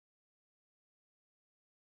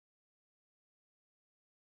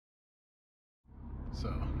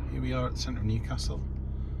So here we are at the centre of Newcastle,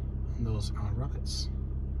 and those are rabbits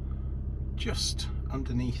just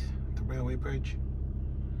underneath the railway bridge,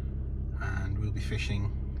 and we'll be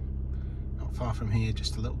fishing not far from here,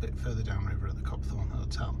 just a little bit further downriver at the Copthorne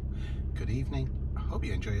Hotel. Good evening, I hope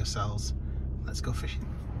you enjoy yourselves. Let's go fishing.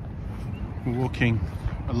 We're walking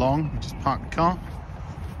along, we just parked the car.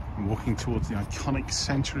 I'm walking towards the iconic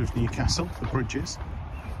centre of Newcastle, the bridges,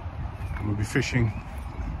 and we'll be fishing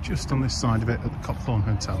just on this side of it at the Copthorne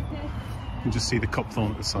Hotel. You can just see the Copthorne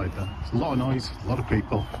at the side there. There's a lot of noise, a lot of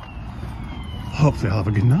people. Hopefully I'll have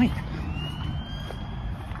a good night.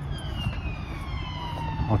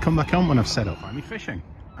 I'll come back on when I've set up. I'm fishing,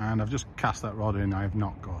 and I've just cast that rod in. I have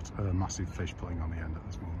not got a massive fish pulling on the end at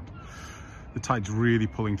this moment. The tide's really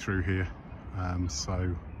pulling through here,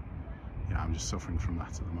 so yeah, I'm just suffering from that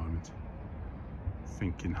at the moment. I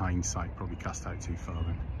think in hindsight probably cast out too far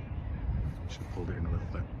then. Should have pulled it in a little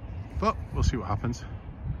bit, but we'll see what happens.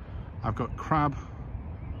 I've got crab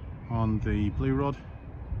on the blue rod,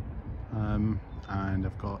 and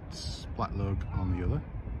I've got black lug on the other.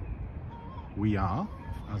 We are,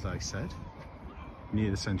 as I said,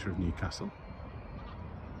 near the centre of Newcastle.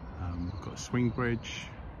 We've got a swing bridge,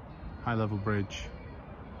 high level bridge,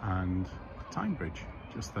 and the Tyne bridge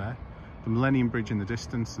just there. The Millennium Bridge in the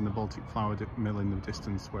distance, and the Baltic Flour Mill in the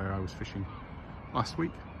distance where I was fishing last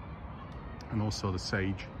week. And also the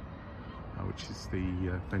Sage, which is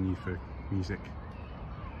the venue for music.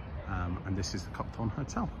 And this is the Copthorne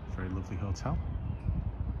Hotel, very lovely hotel.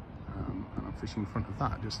 And I'm fishing in front of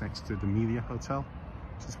that, just next to the Melia Hotel,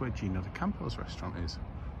 which is where Gino D'Acampo's restaurant is.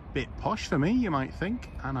 Bit posh for me, you might think,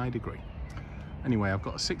 and I'd agree. Anyway, I've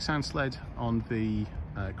got a 6-ounce lead on the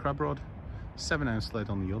crab rod, 7-ounce lead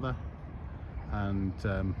on the other, and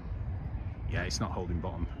yeah, it's not holding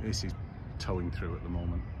bottom. This is towing through at the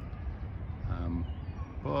moment.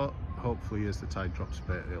 But hopefully as the tide drops a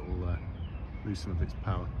bit, it'll lose some of its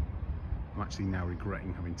power. I'm actually now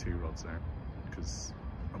regretting having 2 rods out, because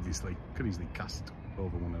obviously could easily cast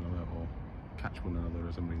over one another or catch one another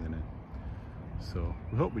as I'm reeling in. So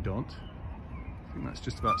we hope we don't. I think that's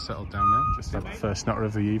just about settled down now. Just had the first nutter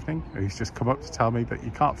of the evening. He's just come up to tell me that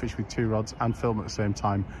you can't fish with 2 rods and film at the same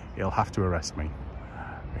time. He'll have to arrest me.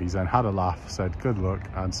 He's then had a laugh, said good luck,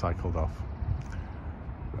 and cycled off.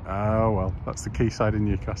 Oh well, that's the quayside in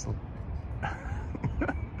Newcastle.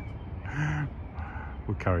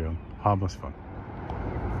 We'll carry on. Harmless fun.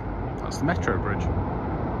 That's the Metro Bridge.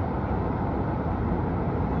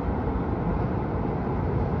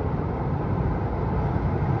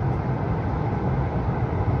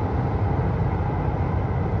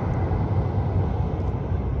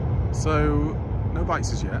 So, no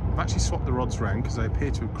bites as yet. I've actually swapped the rods around because they appear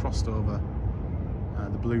to have crossed over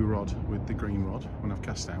the blue rod with the green rod when I've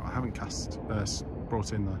cast out. I haven't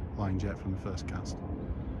brought in the lines yet from the first cast.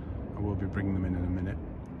 I will be bringing them in a minute.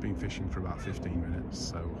 Been fishing for about 15 minutes,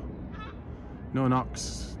 so no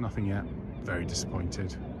knocks, nothing yet. Very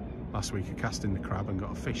disappointed. Last week I cast in the crab and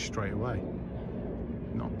got a fish straight away.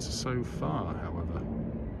 Not so far, however.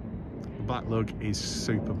 The black lug is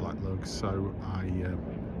super black lug, so I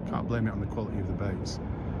can't blame it on the quality of the baits.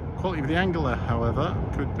 Quality of the angler, however,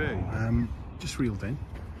 could be. Just reeled in.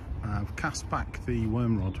 I've cast back the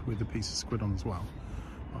worm rod with a piece of squid on as well.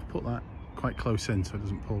 I've put that quite close in so it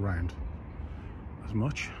doesn't pull round as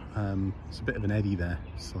much. It's a bit of an eddy there,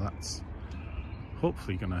 so that's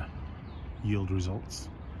hopefully going to yield results.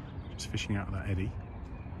 Just fishing out of that eddy.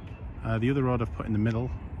 The other rod I've put in the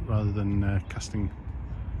middle rather than casting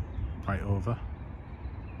right over.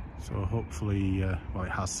 So hopefully, well,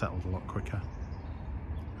 it has settled a lot quicker.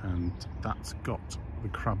 And that's got the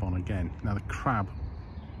crab on again. Now the crab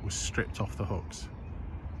was stripped off the hooks.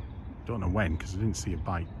 Don't know when, because I didn't see a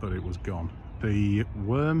bite, but it was gone. The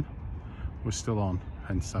worm was still on,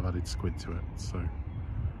 hence I've added squid to it. So I'm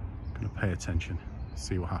going to pay attention,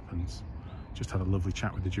 see what happens. Just had a lovely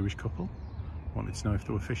chat with the Jewish couple. Wanted to know if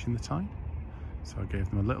there were fish in the Tyne. So I gave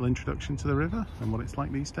them a little introduction to the river and what it's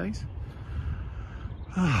like these days.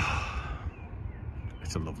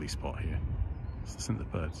 It's a lovely spot here. Let's listen to the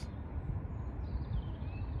birds.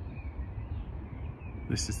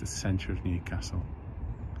 This is the centre of Newcastle.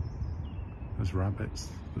 There's rabbits,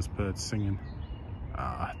 there's birds singing.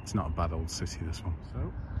 It's not a bad old city, this one.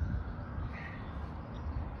 So,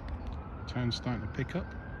 town's starting to pick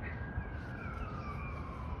up.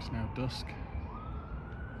 It's now dusk.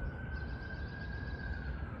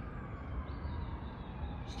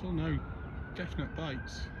 Still no definite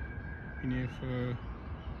bites. Been here for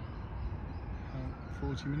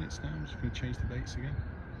 40 minutes now. I'm just going to change the baits again.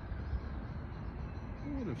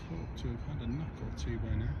 I would have thought to have had a knock or two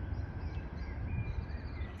by now.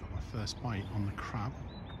 I've got my my first bite on the crab.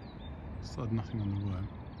 Still had nothing on the worm.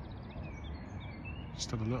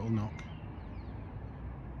 Just had a little knock.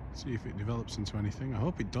 See if it develops into anything. I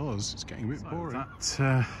hope it does. It's getting a bit boring.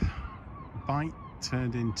 That bite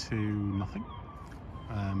turned into nothing.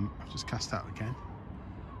 I've just cast out again.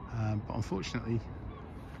 But unfortunately,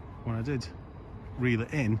 when I did reel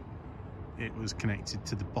it in, it was connected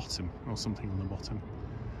to the bottom, or something on the bottom,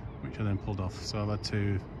 which I then pulled off. So I've had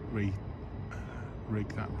to rig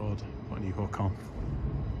that rod, put a new hook on,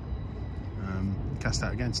 cast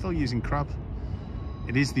out again. Still using crab.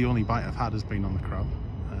 It is the only bite I've had has been on the crab,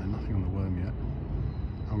 nothing on the worm yet.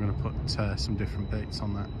 I'm going to put some different baits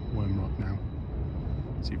on that worm rod now,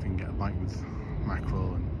 see if we can get a bite with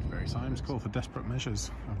mackerel and various times. Call for desperate measures.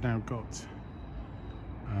 I've now got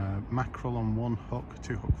mackerel on one hook,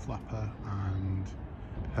 2-hook flapper, and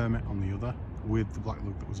hermit on the other, with the black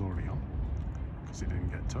lug that was already on, because it didn't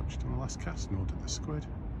get touched on the last cast, nor did the squid,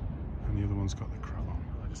 and the other one's got the crab on.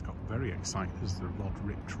 I just got very excited as the rod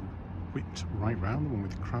whipped right round, the one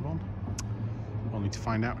with the crab on, only to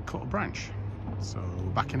find out I cut a branch. So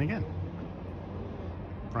back in again.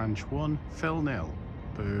 Branch 1, fill nil.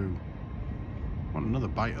 Boo. Want another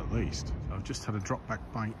bite at least. So I've just had a drop back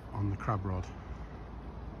bite on the crab rod.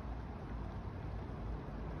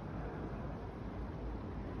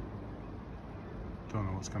 Don't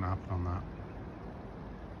know what's going to happen on that.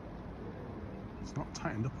 It's not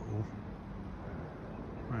tightened up at all.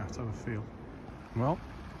 Might have to have a feel. Well,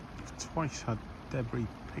 I've twice had debris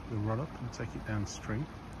pick the rod up and take it downstream.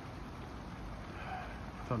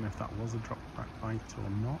 I don't know if that was a drop back bite or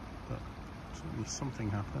not, but certainly something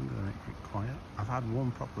happened and it went quiet. I've had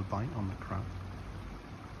one proper bite on the crab,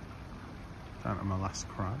 down to my last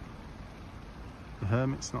crab. The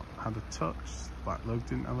hermit's not had a touch, the black lug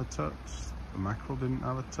didn't have a touch, the mackerel didn't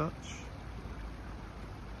have a touch,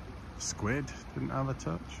 the squid didn't have a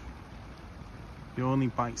touch. The only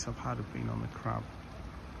bites I've had have been on the crab,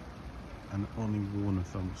 and only one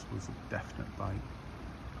of them was a definite bite.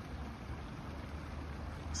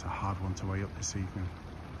 It's a hard one to weigh up this evening.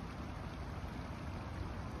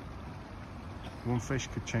 One fish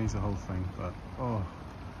could change the whole thing, but oh,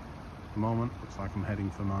 at the moment looks like I'm heading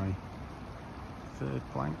for my 3rd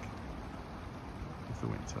plank of the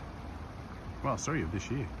winter. Well, sorry, of this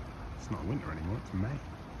year. It's not winter anymore, it's May.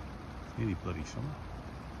 It's nearly bloody summer.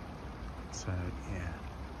 So yeah,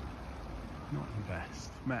 not the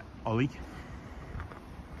best. Met Ollie,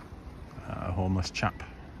 a homeless chap,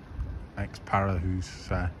 ex-para, who's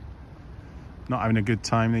not having a good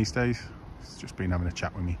time these days. He's just been having a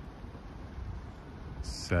chat with me.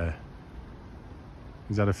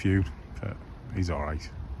 He's had a few, but he's alright.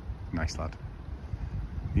 Nice lad.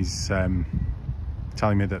 He's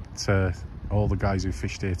telling me that all the guys who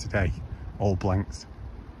fished here today, all blanked.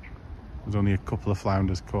 There's only a couple of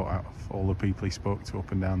flounders caught out of all the people he spoke to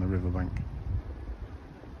up and down the riverbank.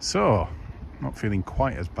 So, not feeling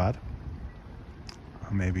quite as bad.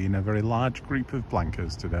 Maybe in a very large group of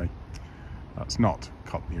blankers today. That's not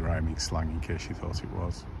Cockney rhyming slang, in case you thought it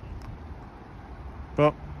was.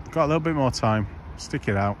 But got a little bit more time. Stick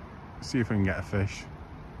it out. See if we can get a fish.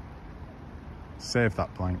 Save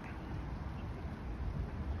that blank.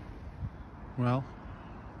 Well,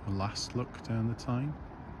 a last look down the Tyne.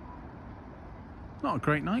 Not a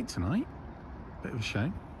great night tonight. Bit of a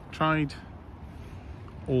shame. Tried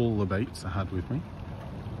all the baits I had with me.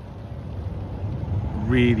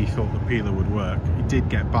 Really thought the peeler would work. It did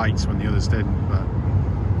get bites when the others didn't, but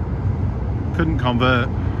couldn't convert.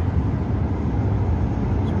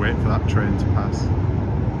 Just wait for that train to pass.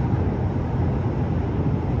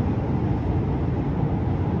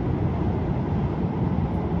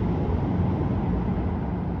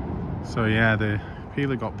 So yeah, the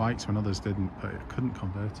peeler got bites when others didn't, but it couldn't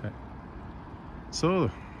convert it.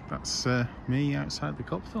 So that's me outside the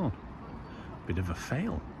Copthorne. Bit of a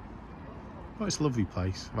fail. But it's a lovely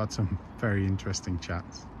place. I've had some very interesting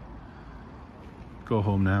chats. Go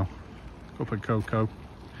home now. Cup of cocoa.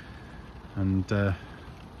 And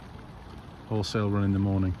wholesale run in the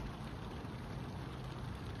morning.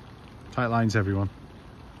 Tight lines, everyone.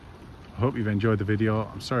 I hope you've enjoyed the video.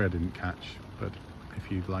 I'm sorry I didn't catch, but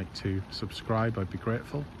if you'd like to subscribe, I'd be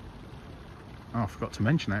grateful. Oh, I forgot to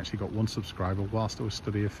mention, I actually got one subscriber whilst I was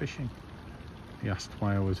studying fishing. He asked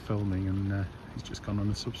why I was filming, and he's just gone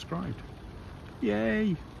unsubscribed.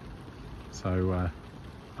 Yay! So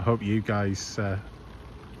I hope you guys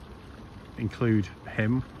include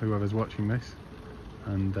him, whoever's watching this,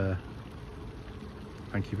 and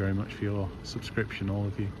thank you very much for your subscription, all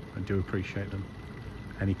of you. I do appreciate them.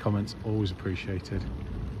 Any comments, always appreciated.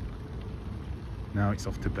 Now it's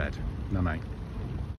off to bed. Night night.